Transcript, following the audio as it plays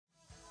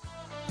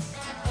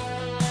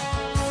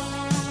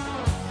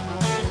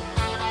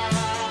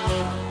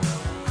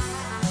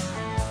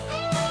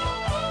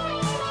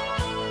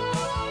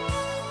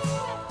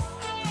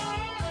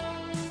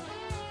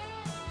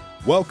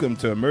Welcome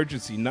to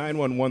Emergency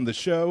 911, the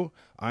show.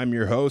 I'm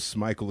your host,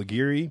 Michael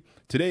Aguirre.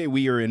 Today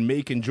we are in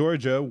Macon,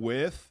 Georgia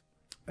with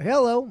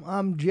Hello,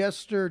 I'm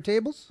Jester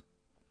Tables.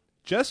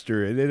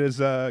 Jester. And it is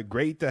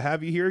great to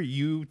have you here.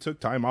 You took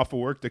time off of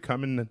work to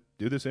come and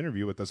do this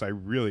interview with us. I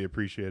really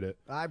appreciate it.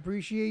 I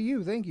appreciate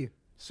you. Thank you.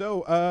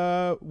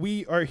 So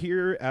we are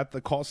here at the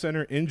call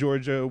center in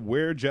Georgia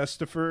where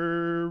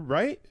Jestifer,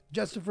 right?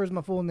 Jestifer is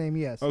my full name,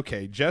 yes.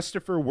 Okay,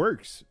 Jestifer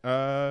works.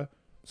 So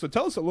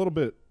tell us a little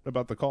bit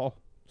about the call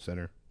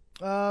center.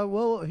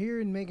 Well, here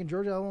in Macon,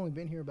 Georgia, I've only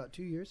been here about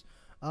 2 years.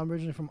 I'm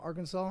originally from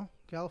Arkansas,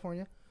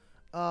 California.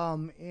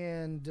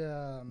 And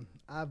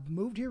I've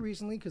moved here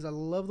recently because I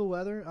love the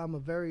weather. I'm a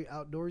very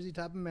outdoorsy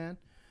type of man.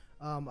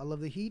 I love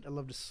the heat. I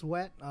love to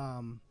sweat.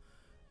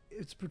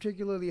 It's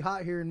particularly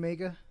hot here in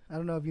Macon. I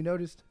don't know if you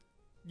noticed.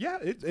 Yeah,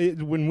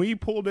 when we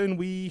pulled in,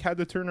 we had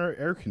to turn our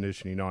air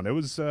conditioning on. It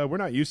was we're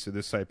not used to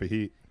this type of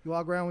heat. You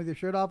walk around with your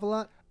shirt off a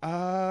lot?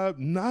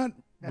 Not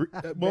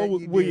well.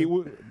 bet you We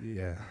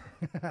yeah,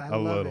 I a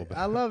love little it. bit.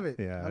 I love it.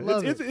 Yeah, I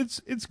love it.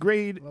 It's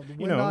great. Love the You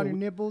wind on your know,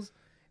 nipples.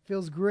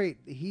 Feels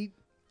great. The heat.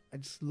 I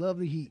just love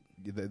the heat.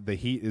 the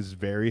heat is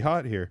very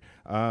hot here.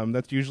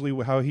 That's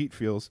usually how heat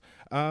feels.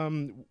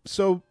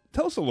 So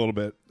tell us a little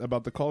bit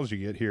about the calls you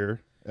get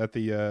here at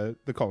the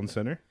call-in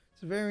center.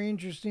 It's a very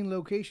interesting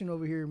location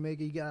over here in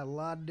Macon. You got a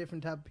lot of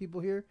different type of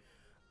people here.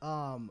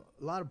 A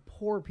lot of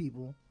poor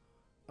people.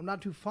 I'm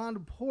not too fond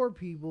of poor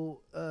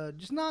people.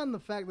 Just not in the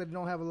fact that they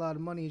don't have a lot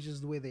of money. It's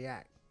just the way they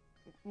act.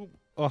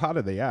 Well, how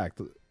do they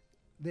act?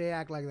 They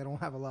act like they don't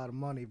have a lot of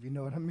money, if you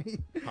know what I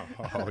mean.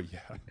 Oh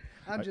yeah.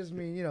 I just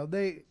mean,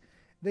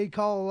 they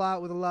call a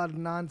lot with a lot of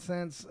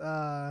nonsense.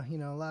 A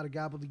lot of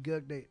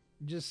gobbledygook. They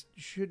just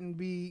shouldn't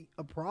be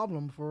a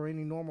problem for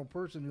any normal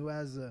person who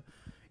has,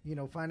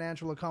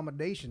 financial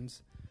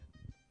accommodations.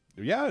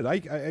 Yeah,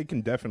 I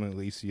can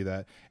definitely see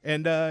that.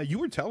 And you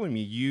were telling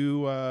me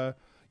you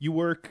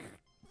work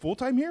full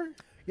time here?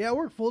 Yeah, I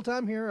work full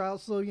time here. I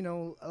also,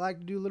 I like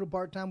to do a little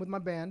part time with my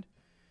band.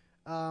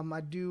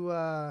 I do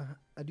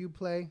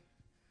play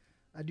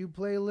a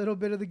little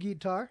bit of the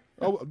guitar.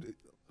 Oh,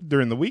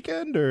 during the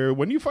weekend or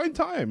when you find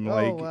time?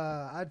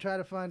 I try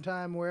to find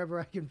time wherever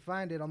I can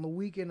find it. On the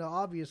weekend,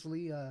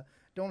 obviously,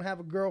 don't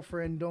have a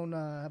girlfriend, don't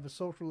have a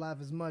social life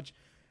as much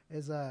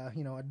as I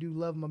do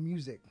love my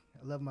music.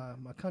 I love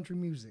my country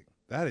music.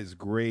 That is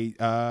great.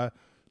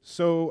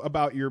 So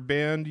about your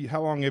band,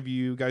 how long have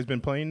you guys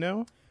been playing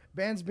now?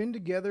 Band's been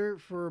together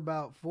for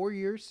about 4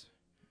 years.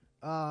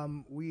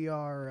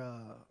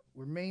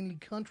 We're mainly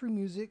country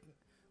music.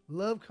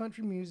 Love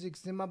country music.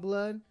 It's in my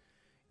blood.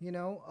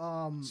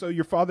 So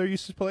your father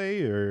used to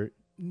play, or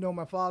No,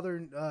 my father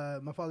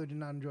did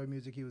not enjoy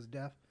music. He was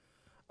deaf.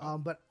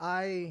 But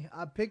I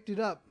picked it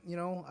up.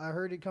 I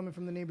heard it coming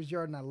from the neighbor's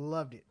yard, and I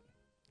loved it.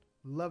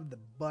 Loved the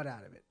butt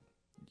out of it.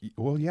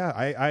 well, yeah,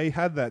 I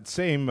had that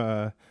same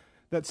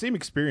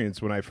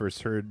experience when I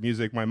first heard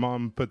music. My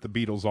mom put the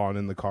Beatles on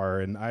in the car,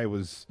 and I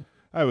was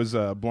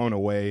blown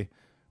away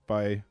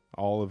by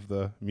all of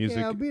the music.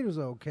 Yeah, Beatles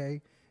are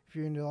okay if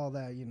you're into all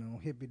that,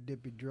 hippy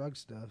dippy drug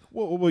stuff.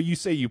 Well, you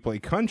say you play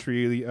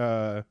country.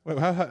 How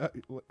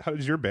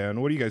does your band?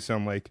 What do you guys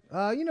sound like?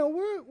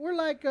 We're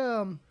like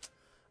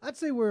I'd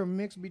say we're a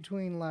mix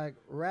between like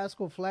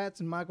Rascal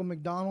Flatts and Michael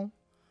McDonald.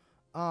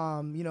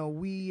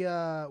 We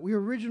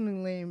originally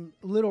named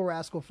Little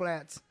Rascal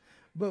Flatts,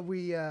 but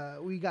we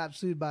got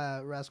sued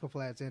by Rascal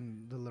Flatts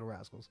and the Little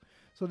Rascals.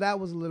 So that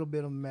was a little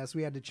bit of a mess.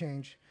 We had to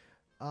change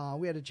our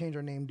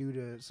name due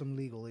to some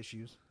legal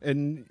issues.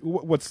 And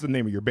what's the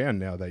name of your band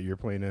now that you're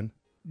playing in?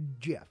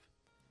 Jeff.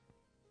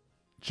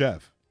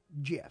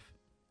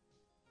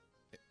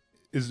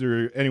 Is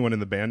there anyone in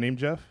the band named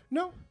Jeff?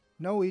 No,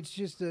 it's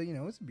just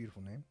it's a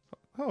beautiful name.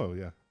 Oh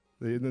yeah,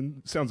 it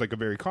sounds like a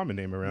very common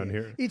name around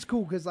here. It's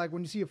cool because like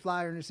when you see a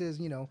flyer and it says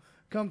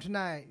come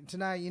tonight,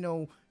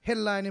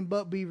 headline in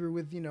Butt Beaver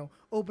with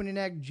opening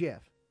act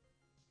Jeff.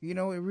 It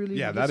really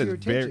Yeah, gets that your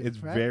is attention, it's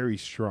right? very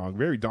strong,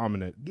 very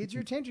dominant. Gets your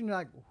attention. You're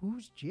like,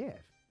 who's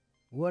Jeff?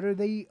 What are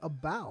they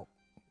about?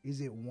 Is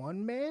it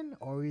one man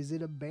or is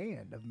it a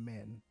band of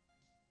men?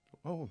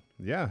 Oh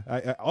yeah,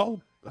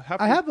 I'll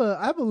have. I have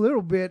a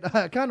little bit.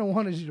 I kind of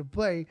wanted you to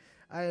play.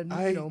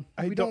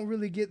 We don't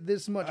really get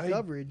this much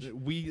coverage.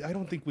 I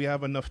don't think we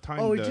have enough time.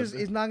 Oh,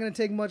 it's not going to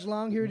take much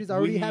long. Here it is. I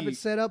already have it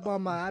set up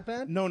on my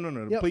iPad. No.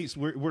 Yep. Please,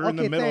 we're in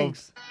the middle.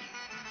 Thanks.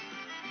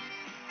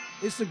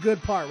 It's a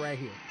good part right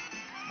here.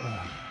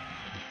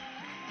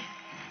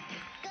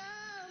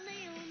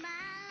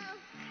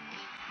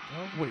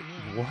 Wait,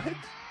 what?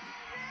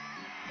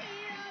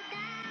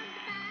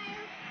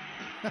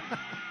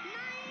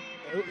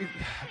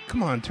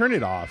 Come on, turn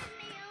it off.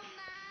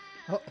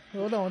 Oh,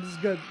 hold on, this is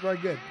good. Very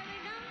good.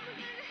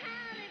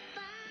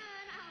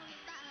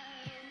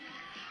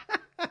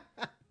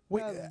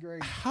 Wait, That was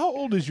great. how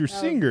old is your That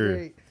was singer?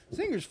 great.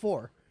 Singer's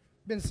 4.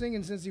 Been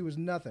singing since he was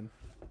nothing.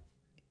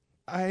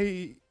 All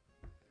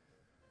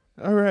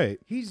right.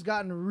 He's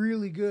gotten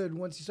really good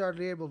once he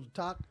started able to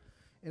talk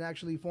and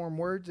actually form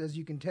words. As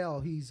you can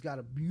tell, he's got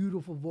a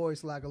beautiful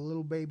voice like a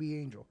little baby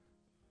angel.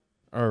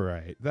 All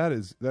right,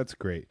 that's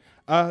great.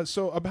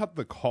 So about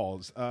the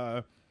calls,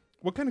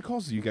 what kind of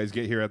calls do you guys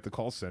get here at the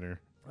call center?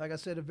 Like I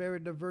said, a very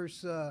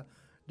diverse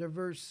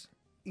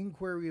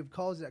inquiry of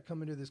calls that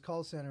come into this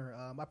call center.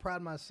 I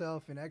pride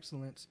myself in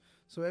excellence,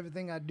 so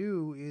everything I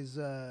do is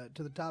to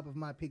the top of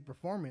my peak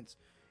performance.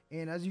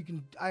 And as you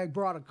can, I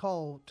brought a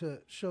call to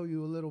show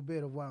you a little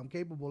bit of what I'm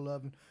capable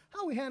of and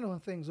how we handle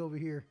things over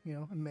here,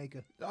 in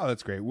Macon. Oh,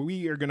 that's great.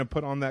 We are going to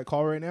put on that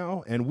call right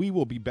now, and we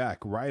will be back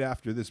right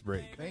after this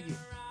break. Thank you.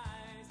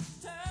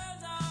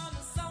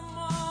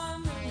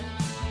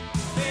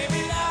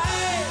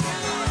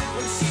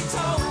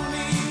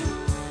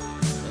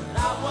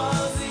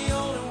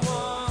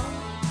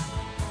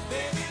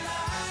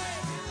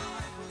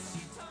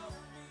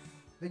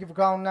 Thank you for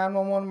calling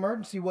 911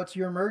 emergency. What's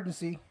your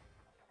emergency?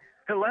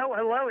 Hello.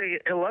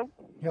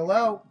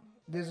 Hello.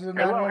 This is a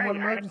 911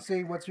 Hey.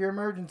 emergency. What's your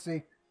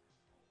emergency?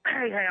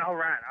 Hey, all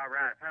right.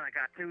 Finally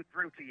got through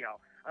to y'all.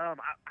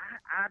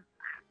 I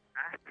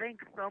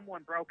think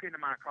someone broke into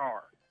my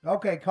car.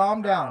 Okay,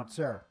 calm down,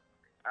 sir.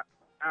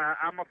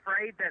 I'm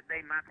afraid that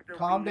they might still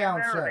Calm be down,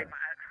 in there. sir. They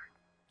might,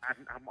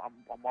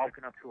 I'm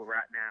walking up to it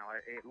right now.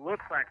 It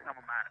looks like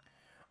someone might have.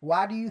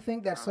 Why do you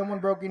think that someone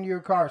broke into your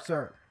car,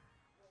 sir?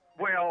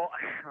 Well,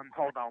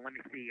 hold on. Let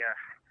me see.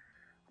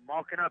 I'm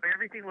walking up.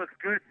 Everything looks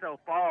good so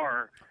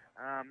far.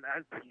 I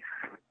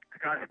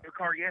got a new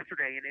car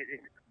yesterday, and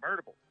it's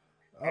convertible.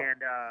 Oh,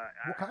 And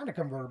what kind of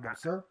convertible,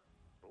 sir?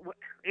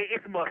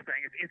 It's a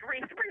Mustang. It's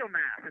real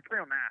nice. It's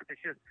real nice.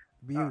 It's just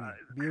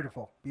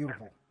Beautiful. I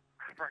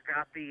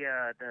forgot the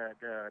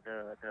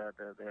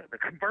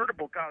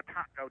convertible go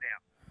down.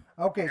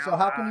 Okay, so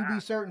how can you be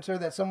certain, sir,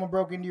 that someone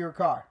broke into your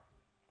car?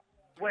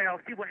 Well,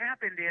 see what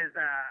happened is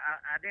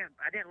I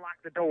didn't lock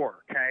the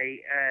door.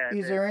 Okay.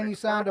 Is there any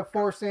sign of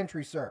forced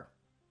entry, sir?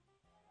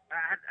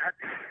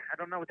 I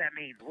don't know what that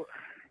means.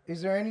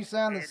 Is there any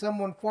sign that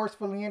someone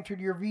forcefully entered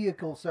your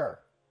vehicle, sir?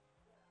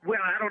 Well,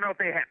 I don't know if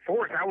they had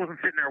force. I wasn't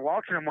sitting there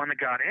watching them when they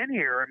got in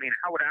here. I mean,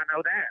 how would I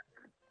know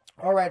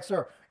that? All right,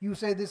 sir. You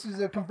say this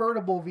is a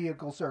convertible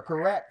vehicle, sir,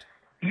 correct?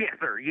 Yes,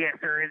 sir.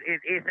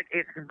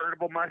 It's a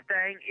convertible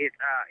Mustang. It's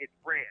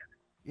red.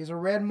 Is a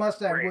red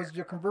Mustang. Red. Was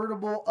your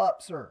convertible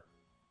up, sir?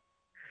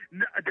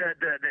 No,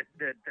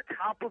 the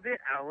top of it,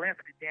 I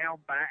left it down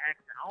by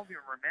accident. I don't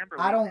even remember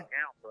I leaving don't- it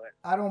down, but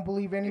I don't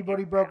believe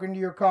anybody broke into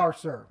your car,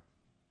 sir.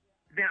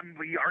 now,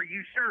 are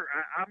you sure?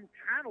 I'm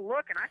trying to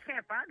look, and I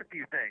can't find a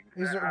few things.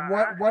 Is there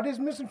what is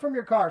missing from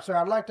your car, sir?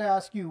 I'd like to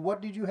ask you,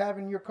 what did you have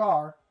in your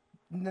car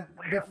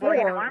before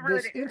I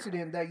really this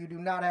incident that you do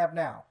not have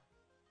now?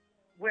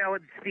 Well,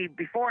 see,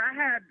 before I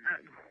had,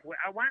 when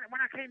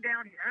I came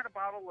down here, I had a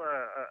bottle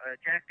of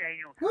Jack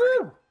Daniel's.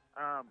 Woo!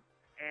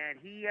 And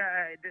he,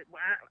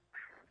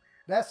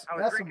 That's I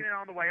was drinking it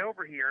on the way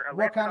over here. I what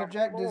left it kind on of the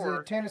Jack? Is floor. it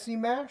a Tennessee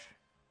mash?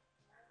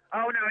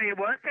 Oh no, it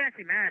was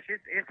Tennessee Mash.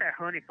 It's that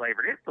honey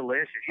flavored. It's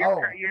delicious. You Oh.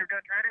 ever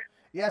tried it?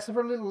 Yeah, it's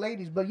for little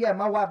ladies, but yeah,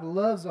 my wife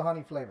loves the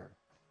honey flavor.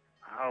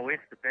 Oh,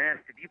 it's the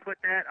best. If you put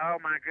that, oh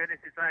my goodness,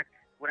 it's like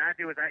what I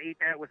do is I eat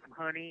that with some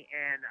honey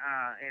and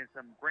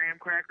some graham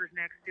crackers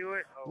next to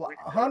it. Oh, Well, it's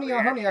honey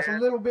on honey, that's a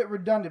delicious. little bit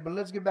redundant, but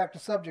let's get back to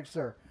subject,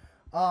 sir.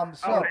 So, Oh,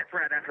 that's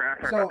right. Sorry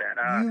so about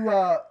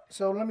that.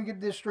 so let me get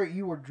this straight.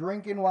 You were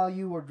drinking while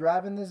you were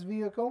driving this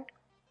vehicle?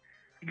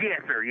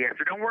 Yes, sir.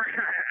 Don't worry.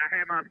 I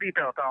had my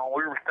seatbelt on.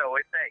 We were so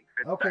it's safe.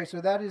 It's Okay, safe.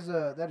 so that is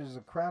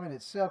a crime in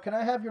itself. Can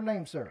I have your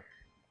name, sir?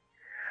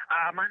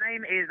 My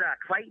name is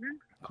Clayton.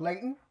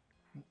 Clayton?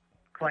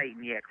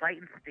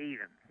 Clayton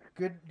Stevens.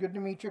 Good to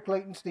meet you,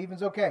 Clayton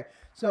Stevens. Okay,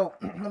 so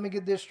let me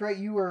get this straight.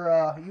 You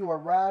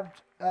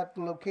arrived at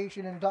the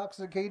location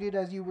intoxicated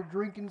as you were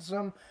drinking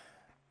some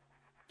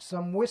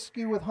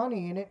whiskey with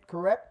honey in it,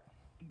 correct?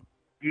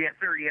 Yes,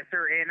 sir.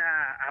 And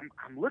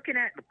I'm looking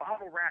at the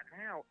bottle right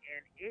now,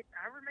 and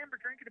I remember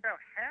drinking about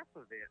half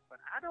of it, but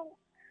I don't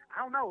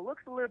know. It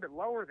looks a little bit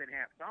lower than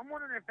half. So I'm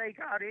wondering if they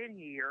got in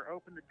here,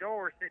 opened the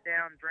door, sit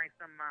down, and drank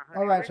some of my honey.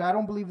 All right, whiskey. so I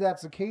don't believe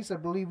that's the case. I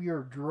believe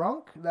you're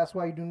drunk. That's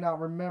why you do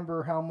not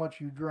remember how much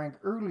you drank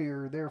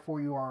earlier.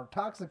 Therefore, you are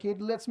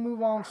intoxicated. Let's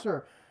move on,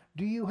 sir.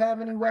 Do you have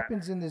any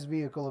weapons in this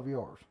vehicle of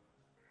yours?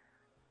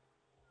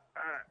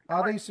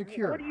 Are they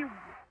secure?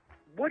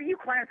 What do you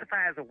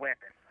classify as a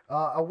weapon?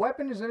 A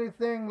weapon is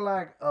anything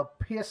like a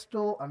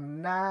pistol,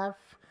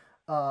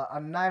 a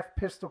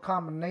knife-pistol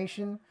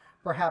combination,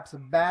 perhaps a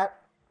bat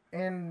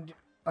and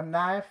a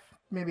knife,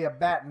 maybe a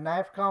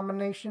bat-knife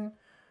combination.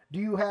 Do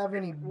you have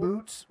any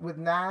boots with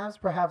knives,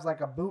 perhaps like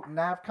a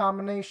boot-knife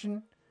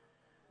combination?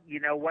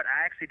 You know what?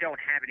 I actually don't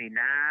have any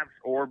knives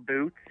or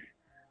boots.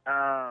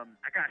 I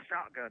got a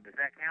shotgun. Does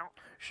that count?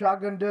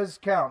 Shotgun does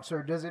count,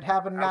 sir. Does it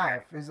have a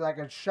knife? Is it like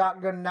a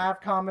shotgun-knife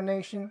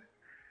combination?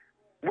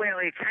 Well,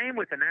 it came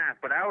with a knife,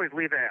 but I always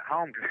leave it at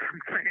home because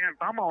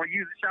if I'm going to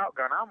use a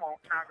shotgun, I'm not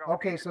going to.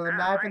 Okay, so the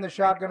knife and the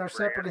shotgun are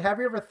separate. Have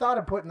you ever thought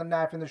of putting the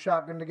knife and the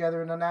shotgun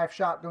together in a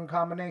knife-shotgun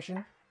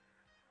combination?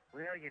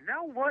 Well, you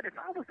know what? If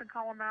I wasn't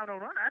calling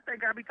 911, I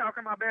think I'd be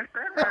talking to my best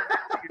friend right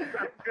now. You got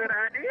some good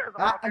ideas.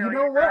 You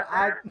know what?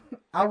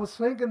 I was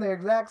thinking the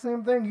exact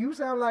same thing. You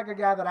sound like a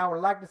guy that I would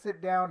like to sit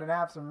down and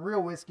have some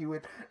real whiskey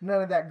with,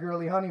 none of that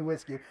girly honey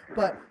whiskey.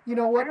 But you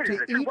know what? To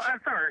each.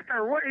 I'm sorry,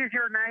 sir. What is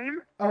your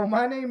name? Oh,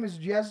 my name is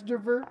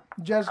Jestifer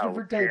Tables.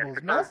 Jessica.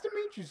 Nice to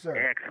meet you, sir.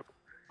 Excellent.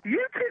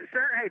 You too,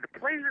 sir. Hey, the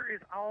pleasure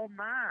is all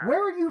mine.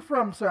 Where are you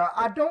from, sir?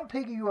 I don't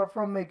take it you are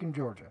from Macon,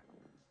 Georgia.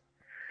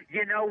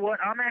 You know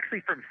what? I'm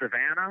actually from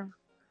Savannah.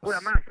 Well,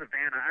 I'm not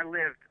Savannah. I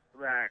lived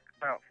like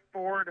about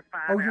 4 to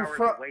 5 hours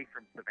away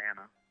from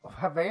Savannah.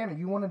 Havana,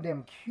 you one of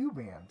them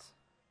Cubans.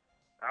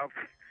 Oh,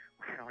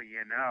 well,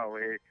 you know,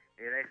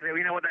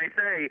 you know what they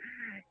say,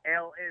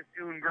 El es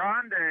un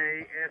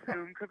grande, es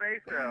un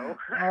cabeza.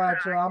 All right,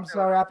 sir, I'm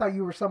sorry. I thought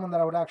you were someone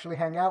that I would actually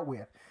hang out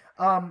with.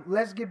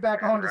 Let's get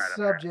back on the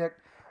subject.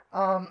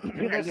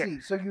 Let's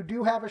see. So you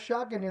do have a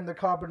shotgun in the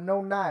car, but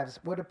no knives.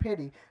 What a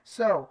pity.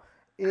 So,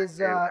 is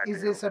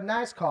this a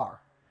nice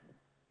car?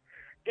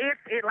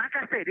 It like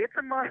I said, it's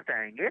a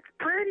Mustang. It's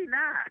pretty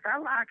nice. I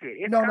like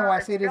it. No,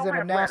 I said, is it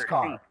a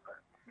NASCAR?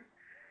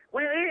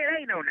 Well, it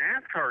ain't no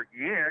NASCAR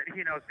yet.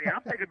 You know, see,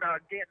 I'm thinking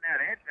about getting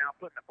that engine out,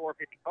 putting the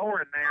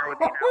 454 in there with,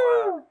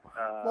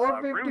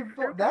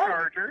 454.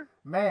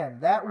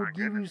 That would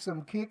give you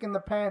some kick in the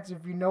pants,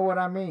 if you know what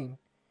I mean.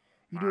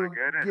 You do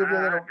give you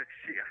a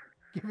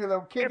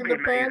little kick in the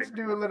pants,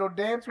 do a little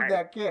dance with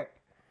that kick.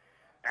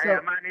 Hey,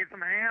 I might need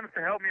some hands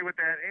to help me with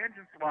that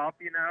engine swap,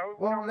 you know.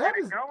 Well, that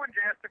is going,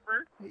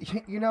 Jessifer.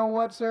 You know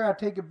what, sir? I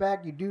take it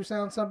back. You do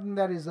sound something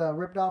that is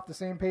ripped off the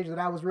same page that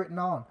I was written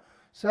on.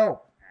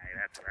 So, hey,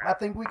 that's right. I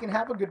think we can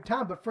have a good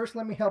time. But first,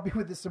 let me help you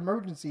with this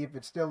emergency, if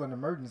it's still an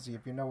emergency,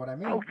 if you know what I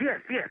mean. Oh,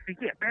 yes.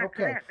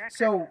 Okay.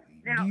 So,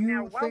 do you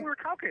think? While we were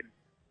talking.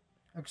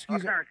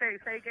 Excuse me. Sorry,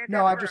 say again.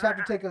 No, I just have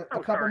to take a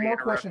couple more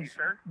questions.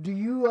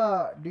 You,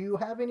 do you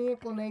have any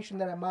inclination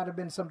that it might have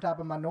been some type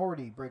of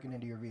minority breaking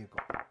into your vehicle?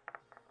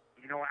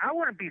 You know, I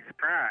wouldn't be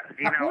surprised.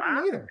 I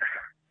wouldn't either.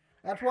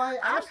 That's why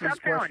I asked these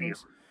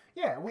questions.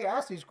 Yeah, we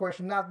ask these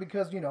questions not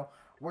because,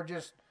 we're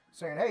just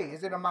saying, hey,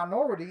 is it a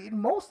minority?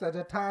 Most of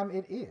the time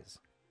it is.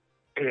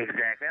 Exactly.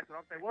 That's what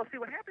I'm saying. Well, see,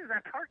 what happens is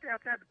I parked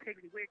outside the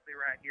Piggly Wiggly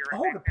right here.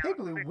 The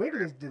Piggly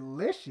Wiggly is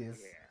delicious.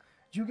 Yeah.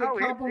 Did you get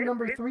combo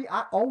number 3?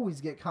 I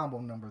always get combo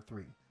number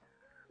 3.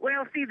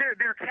 Well, see, their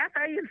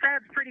cafe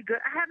inside's pretty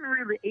good. I haven't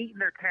really eaten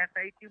their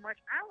cafe too much.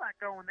 I like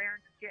going there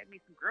and just getting me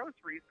some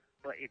groceries.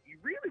 But if you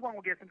really want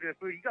to get some good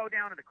food, you go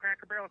down to the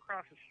Cracker Barrel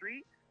across the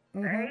street.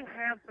 Mm-hmm. They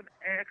have some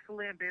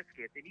excellent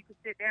biscuits. And you can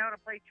sit down and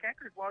play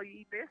checkers while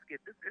you eat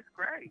biscuits. It's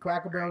great.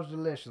 Cracker Barrel's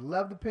delicious.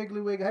 Love the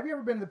Piggly Wiggly. Have you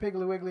ever been to the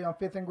Piggly Wiggly on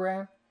 5th and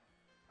Grand?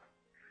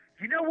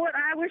 You know what?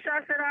 I wish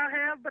I said I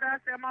have, but I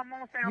said my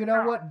mom sounds You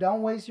know what?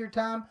 Don't waste your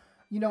time.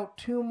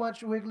 Too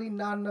much Wiggly,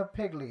 not enough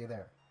Piggly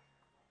there.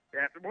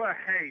 Well,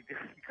 hey, you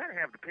gotta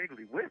have the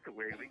Piggly with the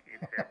Wiggly. You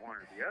can't have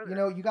one or the other.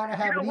 You gotta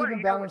have an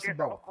even balance of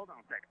both. Hold on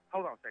a second,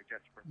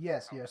 Jessica.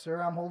 Yes, sir.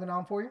 I'm holding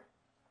on for you.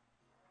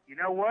 You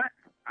know what?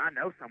 I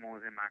know someone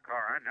was in my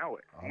car. I know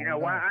it. You know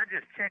why? I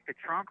just checked the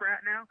trunk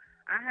right now.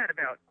 I had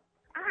about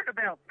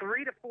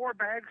 3 to 4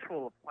 bags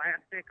full of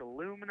plastic,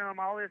 aluminum,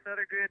 all this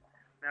other good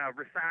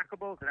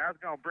recyclables that I was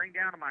going to bring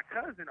down to my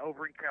cousin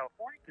over in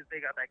California because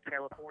they got that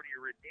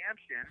California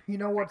redemption. You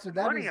know what? So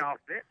money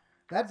off it.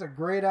 That's a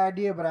great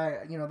idea, but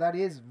that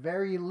is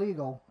very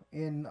illegal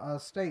in a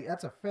state.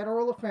 That's a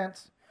federal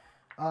offense.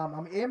 I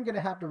am going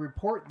to have to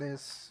report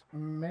this,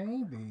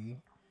 maybe,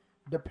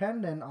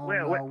 depending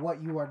on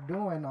what you are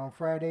doing on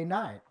Friday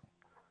night.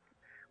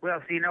 Well,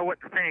 so you know what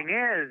the thing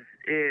is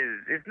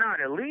it's not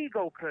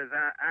illegal because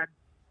I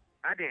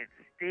didn't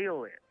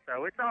steal it,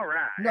 so it's all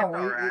right. No,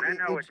 all right.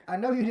 I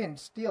know you didn't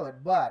steal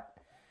it, but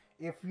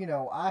if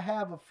I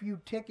have a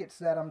few tickets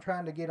that I'm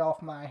trying to get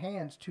off my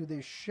hands to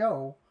this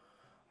show.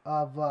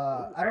 I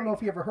don't know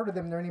if you ever heard of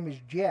them. Their name is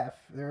Jeff.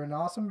 They're an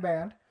awesome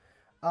band.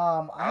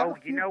 You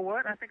know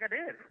what? I think I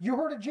did. You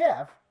heard of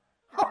Jeff?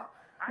 I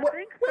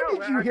think so. When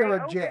did you hear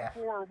of Jeff?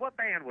 What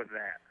band was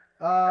that?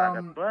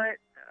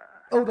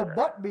 The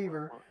Butt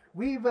Beaver.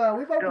 We've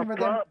opened for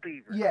them.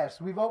 Beaver.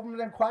 Yes, we've opened for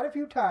them quite a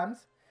few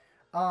times.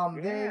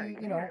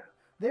 They're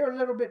a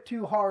little bit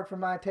too hard for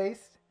my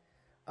taste.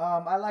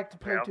 I like to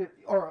play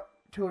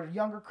to a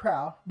younger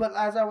crowd. But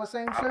as I was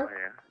saying, sir.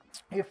 Yeah.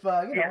 If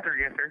yes,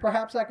 sir.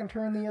 Perhaps I can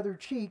turn the other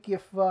cheek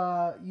if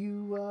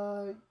you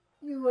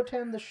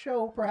attend the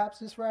show perhaps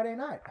this Friday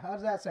night. How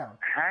does that sound?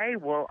 Hey,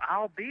 well,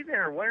 I'll be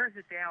there. Where is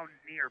it down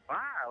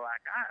nearby?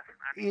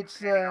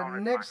 It's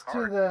next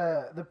to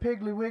the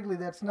Piggly Wiggly.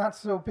 That's not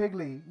so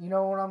piggly. You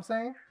know what I'm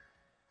saying?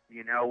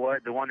 You know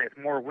what? The one that's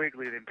more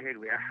wiggly than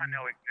piggly. I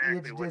know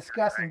exactly. It's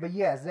disgusting, but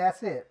yes,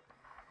 that's it.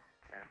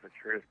 That's the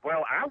truth.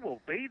 Well, I will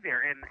be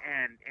there, and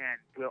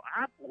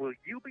will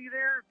you be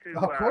there?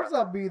 Of course,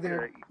 I'll be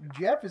there.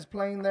 Jeff is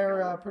playing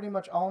there pretty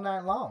much all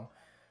night long.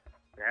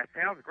 That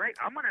sounds great.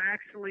 I'm gonna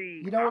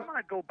actually. I'm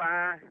gonna go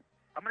buy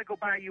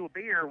you a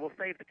beer. We'll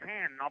save the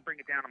can, and I'll bring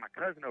it down to my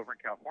cousin over in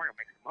California.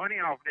 Make some money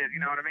off this.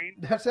 You know what I mean?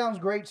 That sounds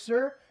great,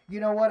 sir.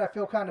 You know what? I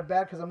feel kind of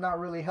bad because I'm not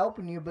really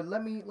helping you, but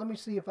let me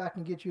see if I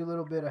can get you a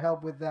little bit of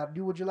help with that.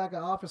 Would you like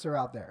an officer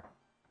out there?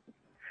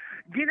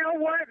 You know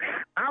what?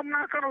 I'm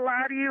not gonna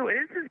lie to you.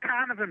 This is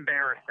kind of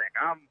embarrassing.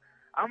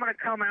 I'm gonna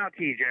come out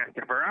to you,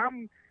 Christopher.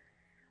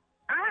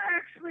 I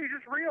actually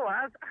just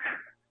realized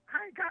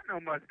I ain't got no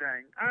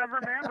Mustang. I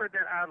remembered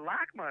that I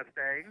like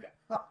Mustangs.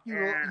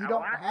 You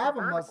don't have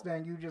a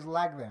Mustang. You just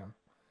like them.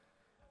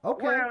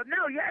 Okay. Well,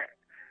 no, yeah.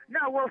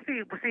 No, well,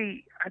 see,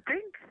 I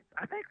think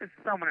this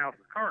is someone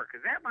else's car,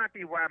 because that might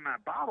be why my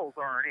bottles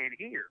aren't in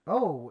here.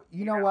 Oh,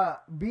 you know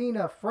what? Being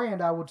a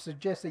friend, I would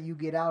suggest that you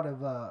get out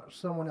of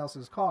someone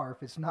else's car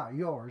if it's not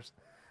yours.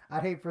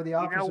 I'd hate for the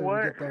officer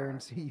to get there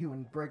and see you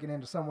and breaking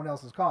into someone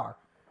else's car.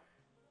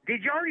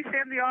 Did you already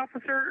send the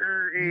officer,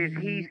 or is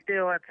he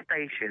still at the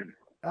station?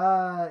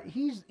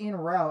 He's en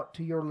route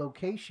to your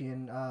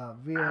location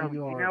via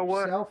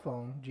your cell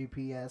phone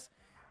GPS.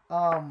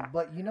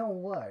 But you know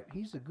what?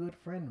 He's a good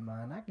friend of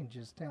mine. I can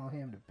just tell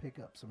him to pick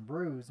up some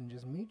brews and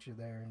just meet you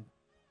there and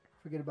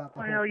forget about the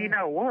whole thing. Well, you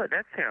know what?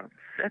 That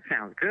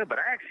sounds good, but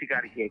I actually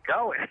got to get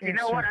going. You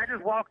know what? I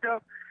just walked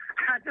up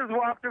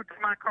to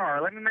my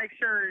car. Let me make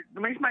sure it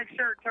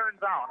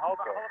turns on. Hold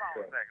on a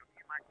second.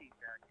 Get my keys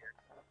out here.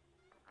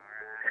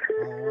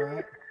 All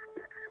right.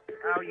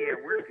 Oh yeah,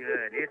 we're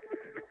good.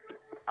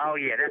 Oh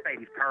yeah, that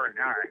baby's purring.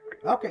 All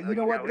right. Okay, you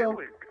know what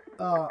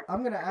though?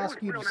 I'm gonna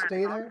ask you to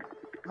stay there.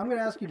 I'm going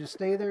to ask you to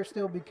stay there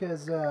still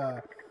because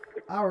I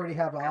already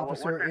have an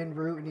officer en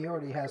route, and he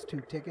already has 2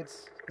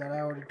 tickets that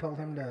I already told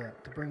him to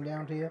bring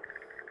down to you.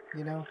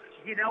 You know?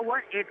 You know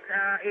what? It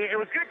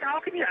was good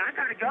talking to you. I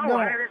got to go. No.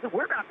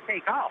 We're about to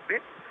take off.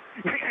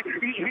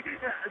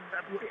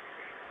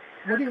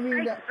 What do you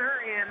mean? Thanks, sir,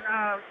 and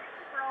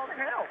for all the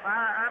help.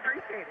 I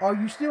appreciate it. Are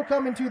you still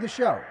coming to the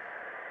show?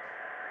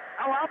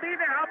 Oh, I'll be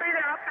there. I'll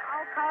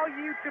call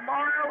you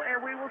tomorrow,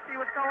 and we will see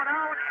what's going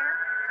on.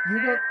 You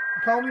can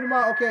call me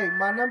tomorrow. Okay,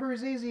 my number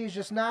is easy. It's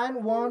just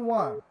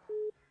 911.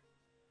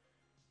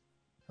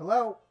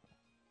 Hello?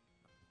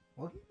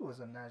 Well, he was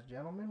a nice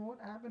gentleman. What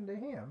happened to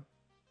him?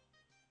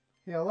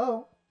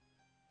 Hello?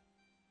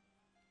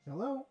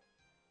 Hello?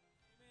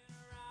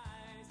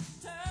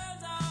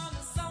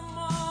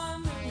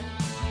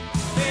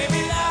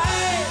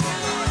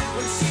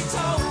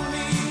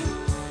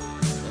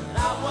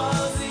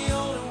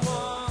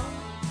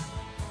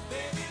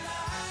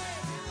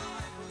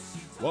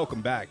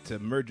 Welcome back to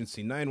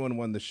Emergency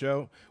 911, the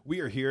show. We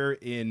are here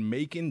in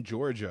Macon,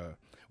 Georgia.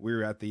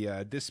 We're at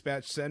the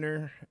dispatch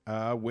center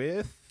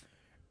with...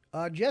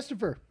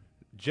 Justifer.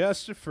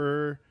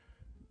 Justifer.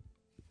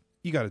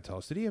 You got to tell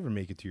us, did he ever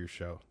make it to your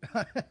show?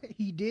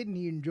 He did, and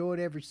he enjoyed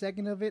every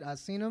second of it. I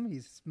seen him.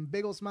 He's a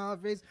big old smile on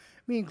his face.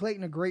 Me and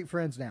Clayton are great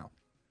friends now.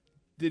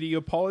 Did he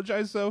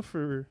apologize, though,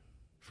 for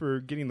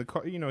getting the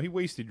car? You know, he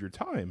wasted your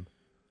time.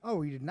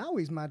 Oh, he did not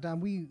waste my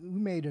time. We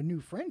made a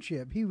new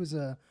friendship. He was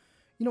a...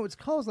 You know, it's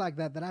calls like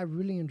that I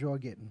really enjoy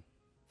getting.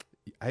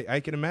 I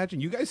can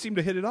imagine. You guys seem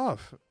to hit it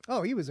off.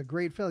 Oh, he was a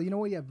great fella. You know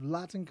what? You have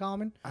lots in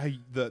common.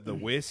 The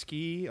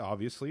whiskey,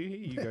 obviously.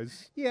 You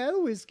guys. Yeah,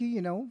 the whiskey, you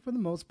know, for the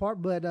most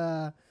part. But,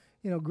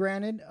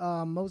 granted,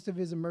 most of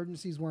his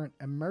emergencies weren't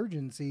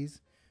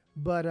emergencies,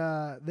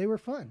 but they were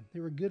fun. They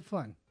were good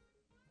fun.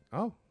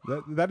 Oh,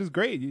 that is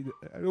great.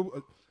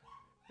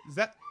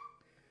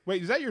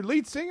 Is that your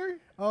lead singer?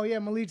 Oh, yeah,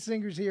 my lead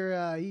singer's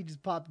here. He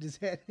just popped his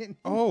head in.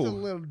 He's a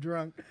little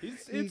drunk.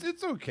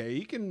 It's okay.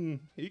 He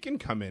can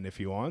come in if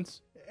he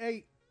wants.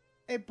 Hey,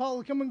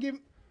 Paul, come and give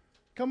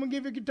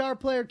your guitar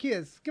player a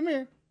kiss. Come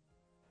here.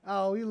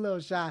 Oh, he's a little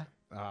shy.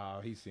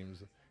 Oh, he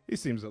seems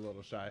a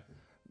little shy.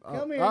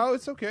 Come here. Oh,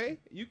 it's okay.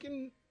 You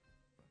can.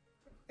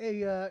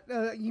 Hey,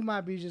 you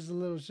might be just a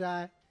little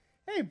shy.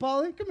 Hey,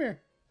 Paulie, come here.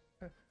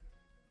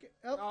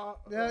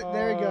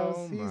 There he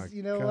goes.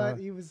 What?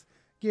 He was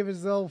giving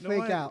his old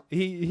fake out.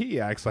 He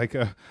acts like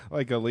a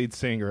lead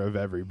singer of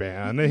every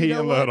band.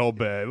 A little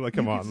bit. Like,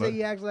 come on. You can say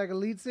he acts like a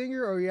lead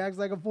singer or he acts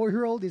like a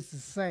 4-year-old. It's the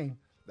same.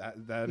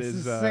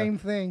 It's the same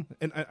thing.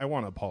 And I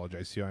want to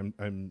apologize to you.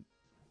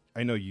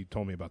 I know you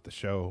told me about the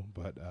show,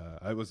 but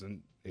I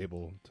wasn't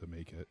able to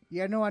make it.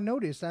 Yeah, no, I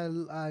noticed. I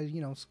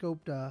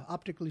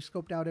optically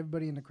scoped out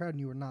everybody in the crowd, and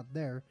you were not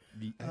there.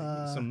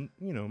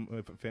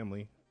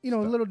 Family. A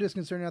little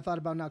disconcerting. I thought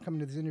about not coming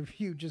to this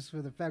interview just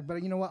for the fact,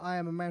 but you know what? I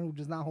am a man who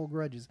does not hold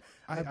grudges.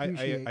 I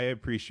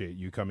appreciate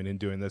you coming and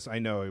doing this. I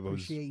know it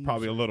was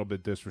probably a little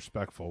bit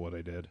disrespectful what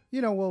I did.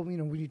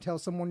 When you tell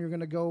someone you're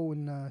going to go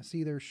and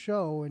see their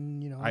show,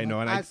 and I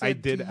know, and I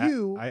did.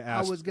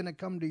 I was going to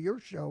come to your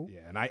show.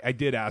 Yeah, and I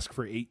did ask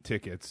for 8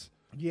 tickets.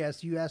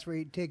 Yes, you asked for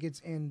 8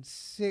 tickets and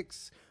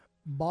 6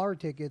 bar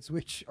tickets,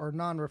 which are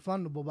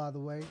non-refundable, by the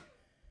way.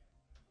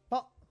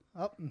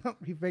 Oh,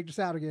 he faked us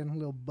out again,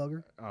 little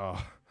bugger.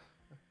 Oh.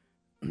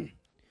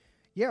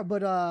 Yeah,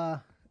 but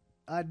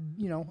I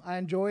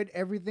enjoyed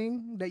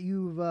everything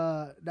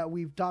that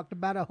we've talked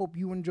about. I hope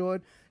you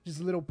enjoyed just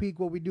a little peek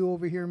what we do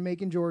over here in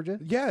Macon, Georgia.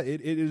 Yeah,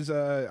 it is.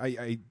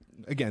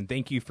 Again,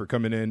 thank you for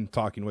coming in,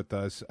 talking with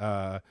us.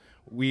 I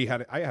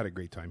had a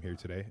great time here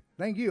today.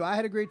 Thank you. I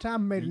had a great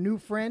time. Made a new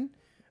friend,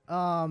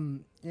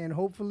 and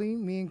hopefully,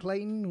 me and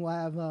Clayton will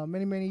have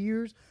many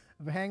years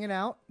of hanging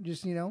out.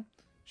 Just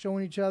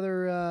showing each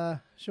other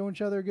a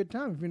good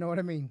time, if you know what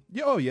I mean.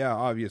 Yeah, oh yeah,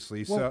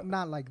 obviously. Well, So,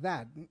 not like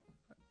that.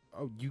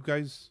 oh, you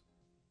guys,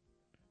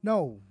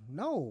 No,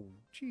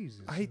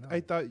 Jesus. I no.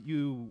 I thought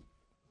you.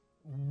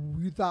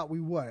 You thought we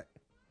what?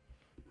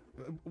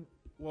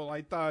 Well,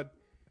 I thought,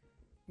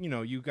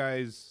 you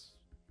guys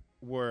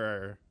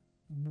were.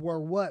 Were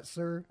what,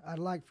 sir? I'd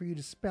like for you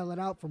to spell it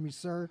out for me,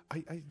 sir.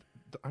 I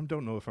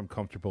don't know if I'm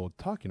comfortable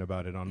talking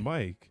about it on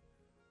mic.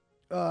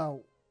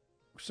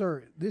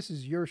 Sir, this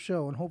is your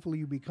show, and hopefully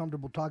you'll be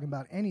comfortable talking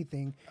about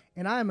anything.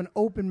 And I am an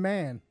open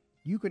man.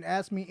 You can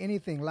ask me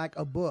anything, like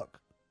a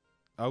book.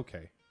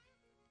 Okay.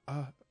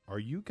 Are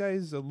you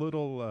guys a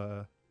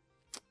little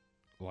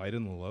light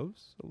in the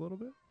lows a little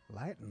bit?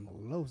 Light in the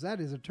loaves. That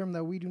is a term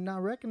that we do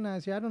not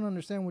recognize here. I don't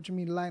understand what you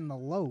mean, light in the A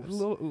loaves.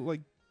 little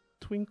like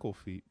twinkle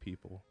feet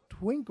people.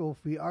 Twinkle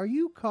feet. Are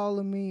you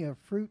calling me a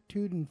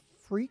fruit-tootin'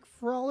 freak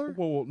frawler?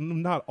 Well,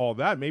 not all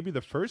that. Maybe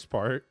the first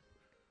part.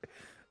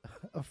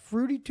 A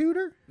fruity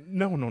tooter?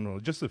 No.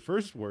 Just the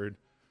first word.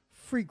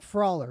 Freak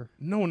frawler.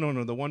 No.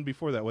 The one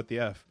before that with the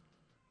F.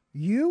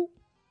 You?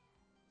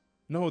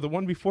 No, the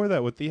one before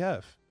that with the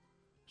F.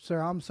 Sir,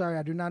 I'm sorry.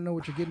 I do not know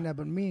what you're getting at,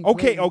 but me and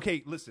Okay.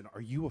 Clayton- Listen,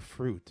 are you a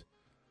fruit?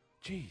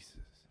 Jesus.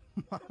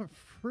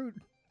 Fruit.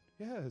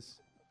 Yes.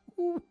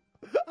 Ooh,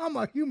 I'm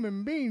a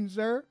human being,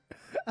 sir.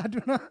 I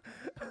do not.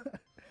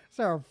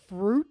 Sir, a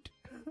fruit?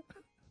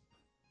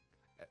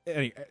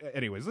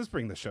 Anyways, let's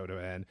bring the show to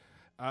an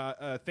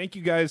end. Thank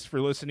you guys for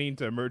listening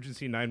to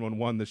Emergency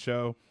 911, the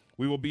show.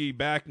 We will be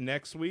back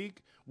next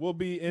week. We'll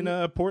be in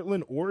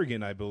Portland,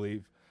 Oregon, I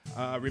believe.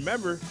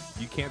 Remember,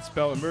 you can't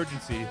spell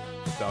emergency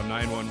without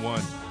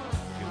 911.